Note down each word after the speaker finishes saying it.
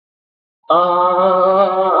Hey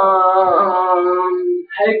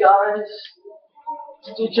guys,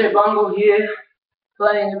 it's DJ Bungle here,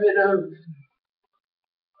 playing a bit of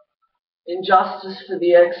Injustice for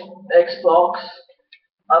the Xbox.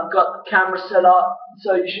 I've got the camera set up,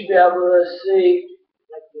 so you should be able to see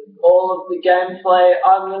all of the gameplay.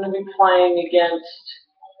 I'm going to be playing against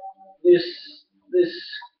this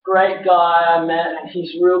great guy I met.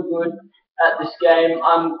 He's real good at this game.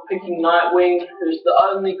 I'm picking Nightwing, who's the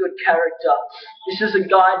only good character. This is a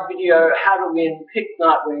guide video, how to win, pick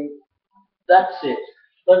Nightwing. That's it.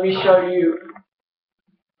 Let me show you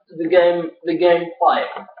the gameplay.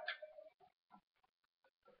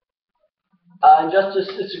 Injustice,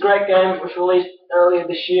 it's a great game. It was released earlier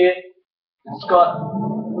this year. It's got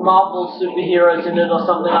Marvel superheroes in it or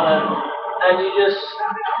something like that. And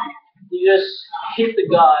you just hit the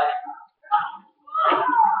guy.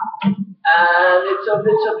 And it's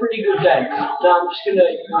a pretty good game. So I'm just gonna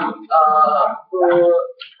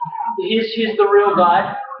here's the real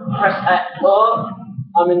guy. Press A. Oh,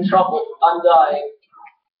 I'm in trouble. I'm dying.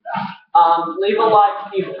 Leave a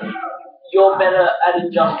like if you're better at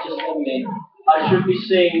Injustice than me. I should be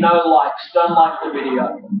seeing no likes. Don't like the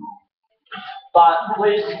video. But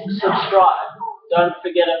please subscribe. Don't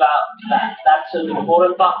forget about that. That's an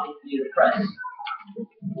important button for you to press.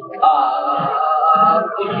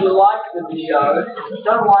 If you like the video,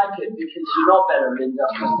 don't like it because you're not better at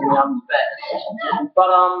Injustice than me. I'm the best. But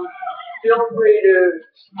feel free to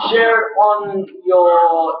share it on your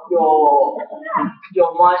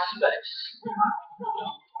MySpace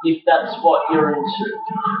if that's what you're into.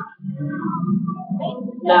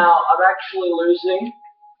 Now I'm actually losing,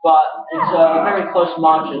 but it's a very close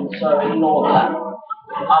margin, so ignore that.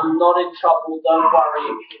 I'm not in trouble, don't worry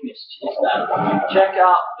if you missed that. Check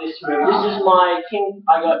out this move. This is my king.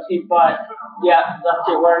 I got hit by. Yeah, that's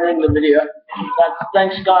it, we're ending the video.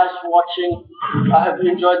 Thanks guys for watching. I hope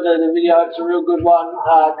you enjoyed the video, it's a real good one.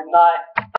 Good night.